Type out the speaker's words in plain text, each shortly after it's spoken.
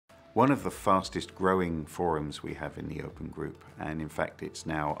one of the fastest growing forums we have in the Open Group, and in fact it's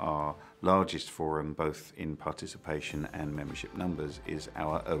now our largest forum both in participation and membership numbers, is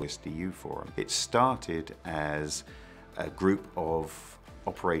our OSDU Forum. It started as a group of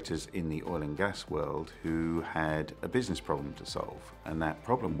operators in the oil and gas world who had a business problem to solve, and that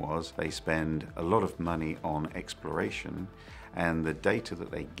problem was they spend a lot of money on exploration, and the data that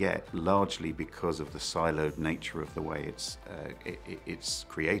they get, largely because of the siloed nature of the way it's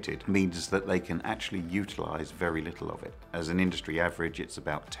created, means that they can actually utilize very little of it. As an industry average, it's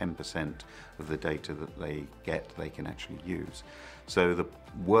about 10% of the data that they get they can actually use. So the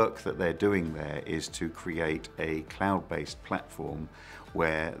work that they're doing there is to create a cloud-based platform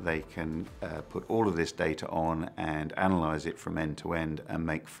where they can put all of this data on and analyze it from end to end and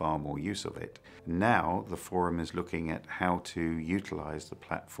make far more use of it. Now the forum is looking at how to utilize the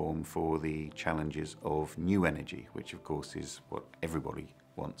platform for the challenges of new energy, which of course is what everybody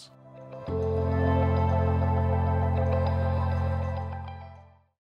wants.